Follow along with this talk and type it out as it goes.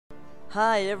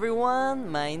Hi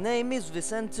everyone, my name is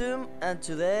Vicentum and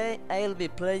today I'll be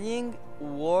playing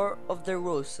War of the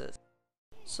Roses.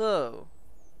 So,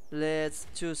 let's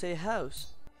choose a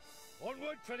house.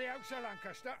 Onward for the house of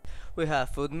Lancaster. We have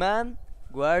footman,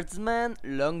 guardsman,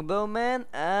 longbowman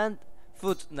and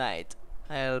footknight.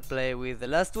 I'll play with the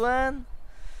last one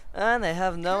and I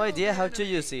have no idea how to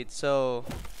use it, so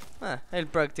I'll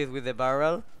practice with the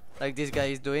barrel like this guy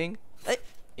is doing. Hey,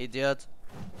 idiot,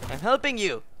 I'm helping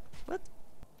you! What?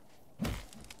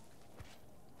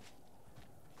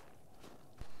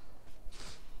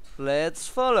 Let's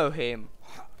follow him.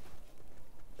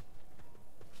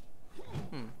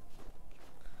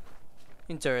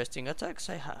 Interesting attacks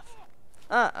I have.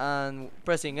 And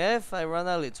pressing F I run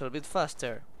a little bit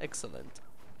faster. Excellent.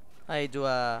 I do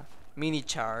a mini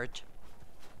charge.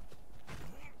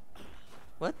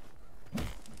 What?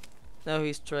 Now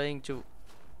he's trying to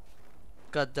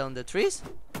cut down the trees?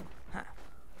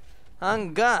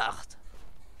 En garde!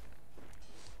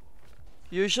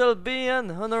 You shall be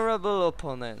an honorable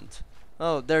opponent.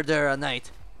 Oh, there, a knight.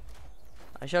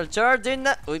 I shall charge in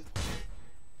that.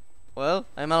 Well,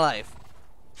 I'm alive.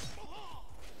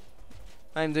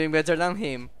 I'm doing better than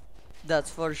him.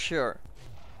 That's for sure.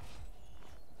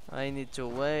 I need to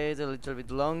wait a little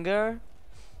bit longer.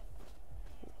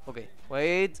 Okay,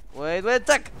 wait,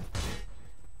 attack!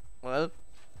 Well,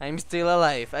 I'm still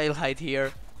alive. I'll hide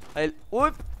here.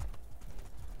 Whoop!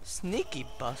 Sneaky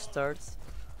bastards.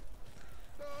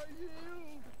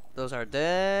 Those are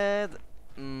dead.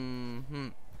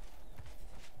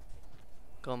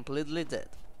 Completely dead.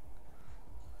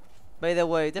 By the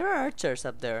way, there are archers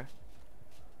up there.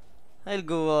 I'll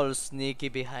go all sneaky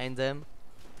behind them.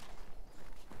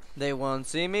 They won't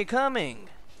see me coming.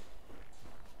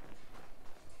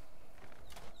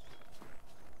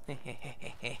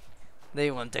 They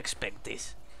won't expect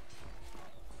this.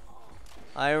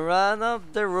 I ran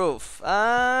up the roof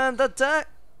and attack.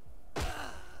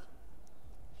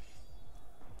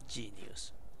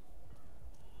 Genius.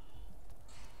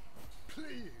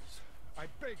 Please, I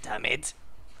beg. Damn it.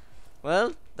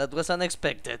 Well, that was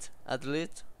unexpected, at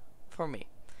least for me.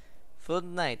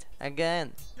 Footknight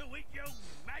again. Do it, you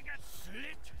maggot!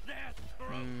 Slit their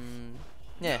throats.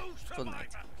 Yeah, No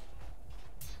Footknight. survivor.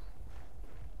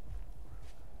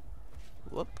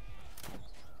 Whoop.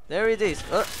 There it is.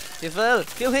 Oh, he fell.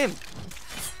 Kill him.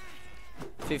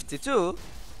 52.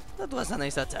 That was a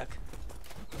nice attack.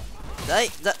 Die.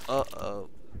 Uh-oh.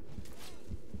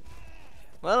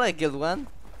 Well, I killed one.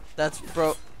 That's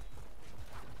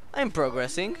I'm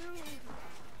progressing.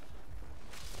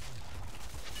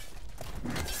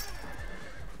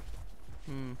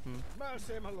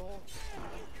 Mercy, my lord.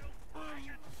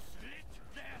 Slit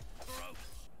their throats.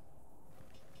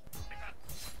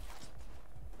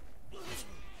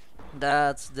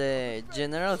 That's the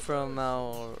general from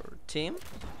our team.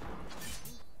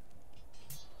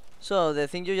 So the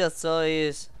thing you just saw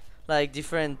is like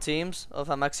different teams of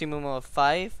a maximum of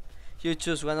 5. You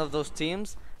choose one of those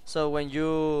teams, so when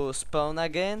you spawn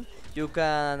again you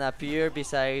can appear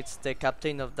besides the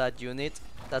captain of that unit.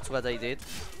 That's what I did.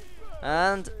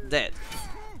 And dead.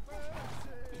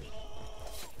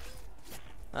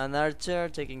 An archer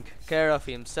taking care of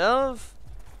himself.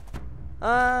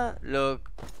 Look.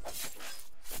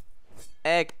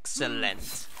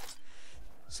 Excellent.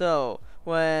 So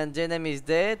when the enemy is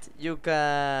dead, you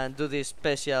can do this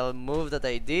special move that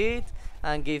I did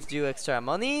and gives you extra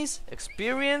monies,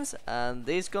 experience, and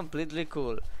this is completely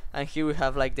cool. And here we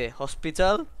have like the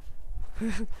hospital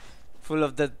full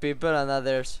of dead people and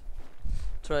others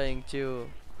trying to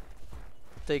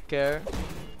take care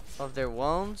of their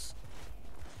wounds.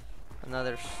 And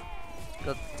others,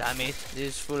 god damn it, this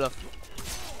is full of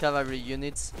cavalry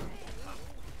units.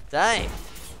 Die!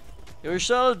 You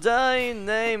shall die in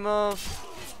name of...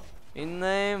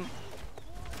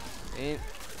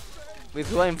 With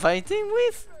who I'm fighting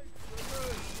with?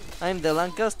 I'm the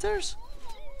Lancasters?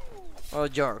 Or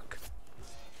York?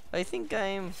 I think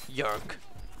I'm York.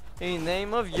 In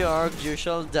name of York, you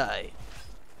shall die.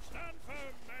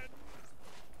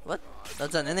 What?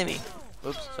 That's an enemy.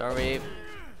 Oops, sorry.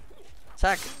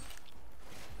 Sack!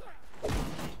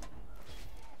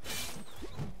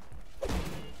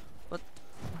 What?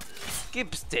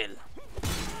 Keep still.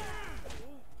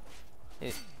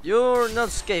 You're not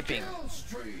escaping.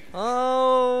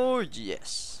 Oh,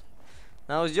 yes.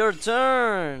 Now's your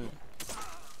turn.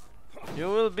 You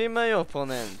will be my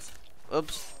opponent.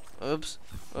 Oops, oops,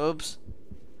 oops.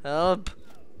 Help.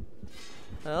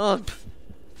 Help.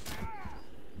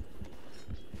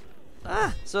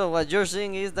 So what you're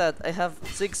seeing is that I have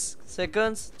 6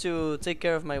 seconds to take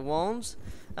care of my wounds,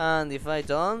 and if I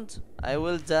don't, I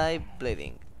will die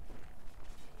bleeding.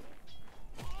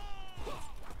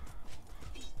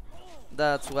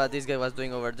 That's what this guy was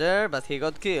doing over there, but he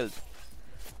got killed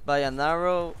by an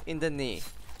arrow in the knee.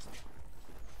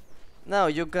 Now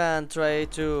you can try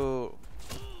to...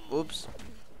 Oops.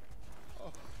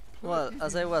 Well,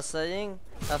 as I was saying,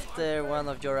 after one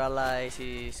of your allies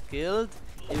is killed,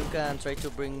 you can try to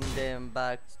bring them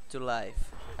back to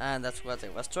life. And that's what I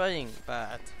was trying,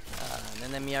 but an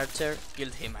enemy archer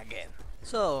killed him again.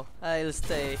 So, I'll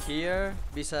stay here,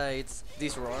 besides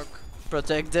this rock,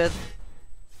 protected.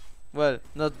 Well,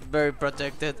 not very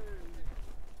protected.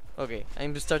 Okay,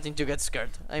 I'm starting to get scared.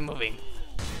 I'm moving.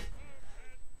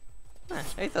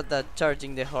 I thought that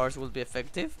charging the horse would be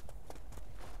effective.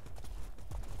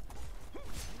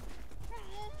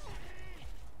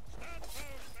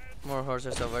 More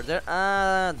horses over there.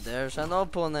 Ah, there's an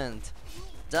opponent.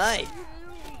 Die!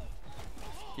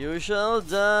 You shall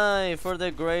die for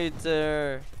the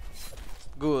greater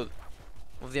good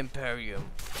of the Imperium.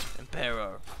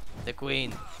 Emperor. The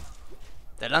Queen.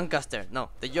 The Lancaster. No,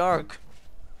 the York.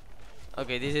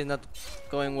 Okay, this is not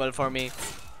going well for me.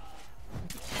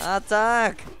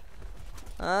 Attack!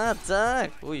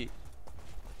 Attack! Uy.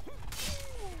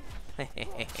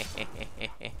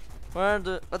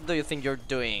 What do you think you're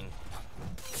doing?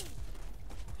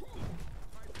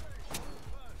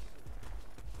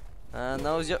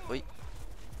 Now's your... Uy.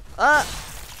 Ah!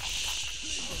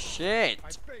 Shit!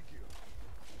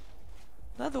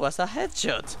 That was a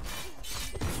headshot.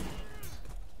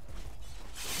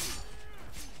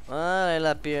 Well, I'll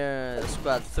appear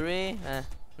squad 3.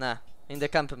 Nah, in the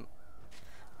camp.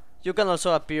 You can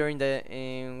also appear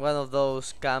in one of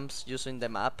those camps using the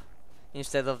map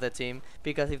instead of the team,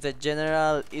 because if the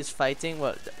general is fighting,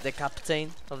 well, the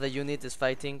captain of the unit is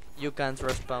fighting, you can't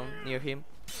respawn near him.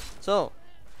 So,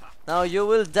 now you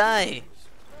will die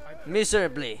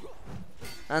miserably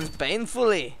and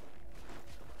painfully.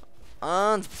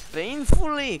 And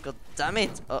painfully. God damn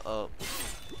it. Uh-oh.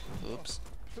 Oops.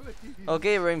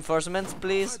 Okay, reinforcements,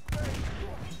 please.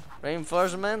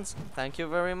 Reinforcements. Thank you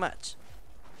very much.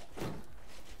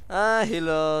 Ah, he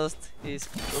lost his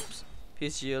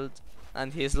his shield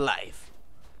and his life.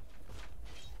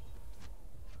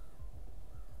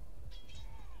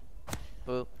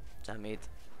 Oh, damn it.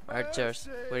 Archers,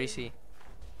 where is he?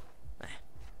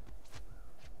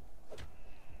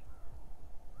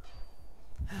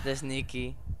 The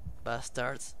sneaky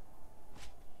bastards.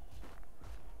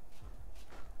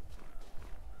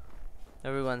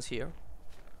 Everyone's here.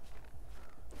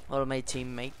 All my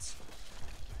teammates.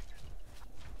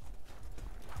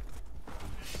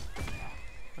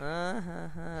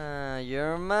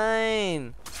 You're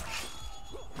mine.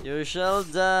 You shall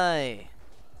die.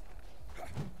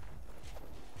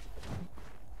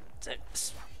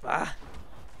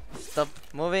 Stop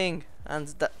moving.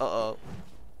 And uh-oh.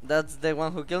 That's the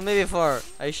one who killed me before.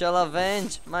 I shall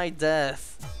avenge my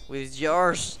death with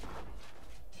yours.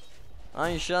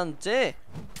 Enchanté.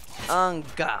 En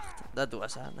garde. That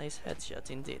was a nice headshot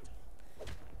indeed.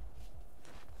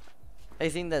 I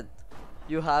think that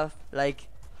you have like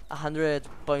 100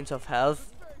 points of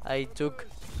health. I took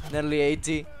nearly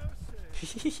 80.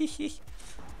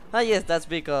 Ah yes, that's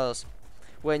because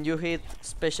when you hit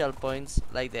special points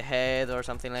like the head or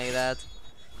something like that,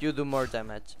 you do more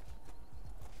damage.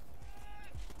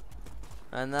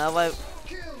 And now I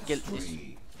kill this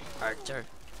archer.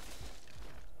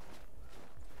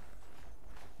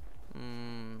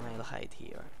 I'll hide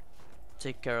here.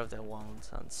 Take care of the wounds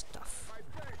and stuff.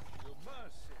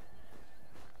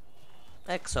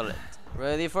 Excellent.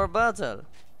 Ready for battle.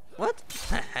 What?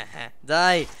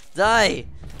 Die! Die!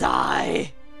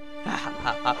 Die!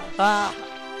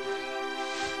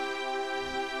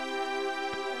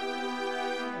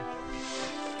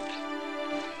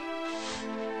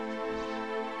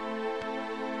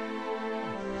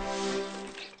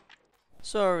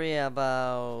 Sorry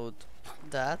about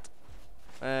that.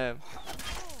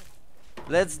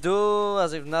 Let's do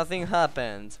as if nothing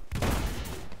happened.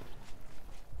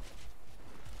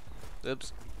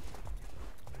 Oops.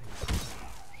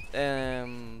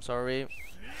 Sorry.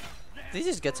 This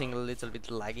is getting a little bit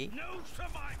laggy.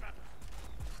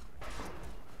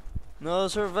 No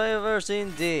survivors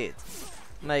indeed,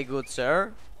 my good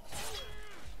sir.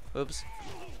 Oops.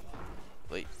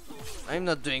 Wait. I'm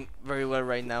not doing very well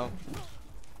right now.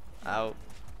 Ow.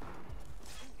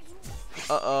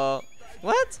 Uh-oh.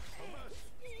 What?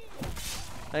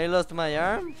 I lost my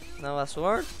arm? Now a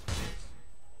sword?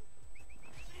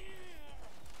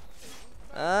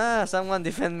 Ah, someone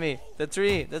defend me. The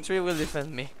tree will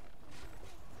defend me.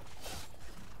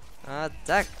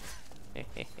 Attack.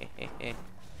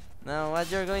 Now what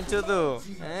you're going to do?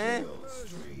 Eh?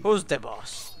 Who's the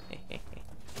boss?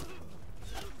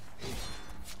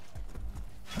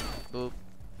 Oop.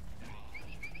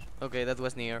 Okay, that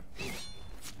was near.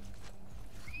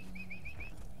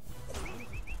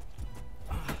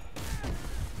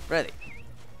 Ready.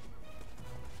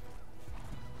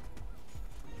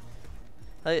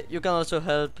 You can also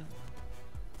help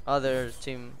other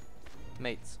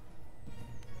teammates.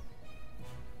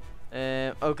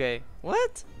 Okay.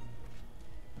 What?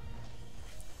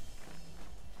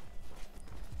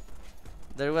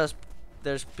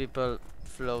 There's people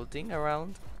floating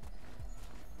around.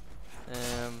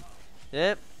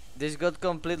 Yep. This got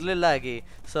completely laggy.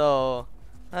 So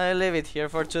I leave it here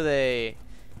for today.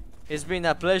 It's been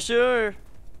a pleasure.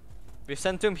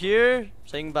 Vicentum here,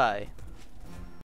 saying bye.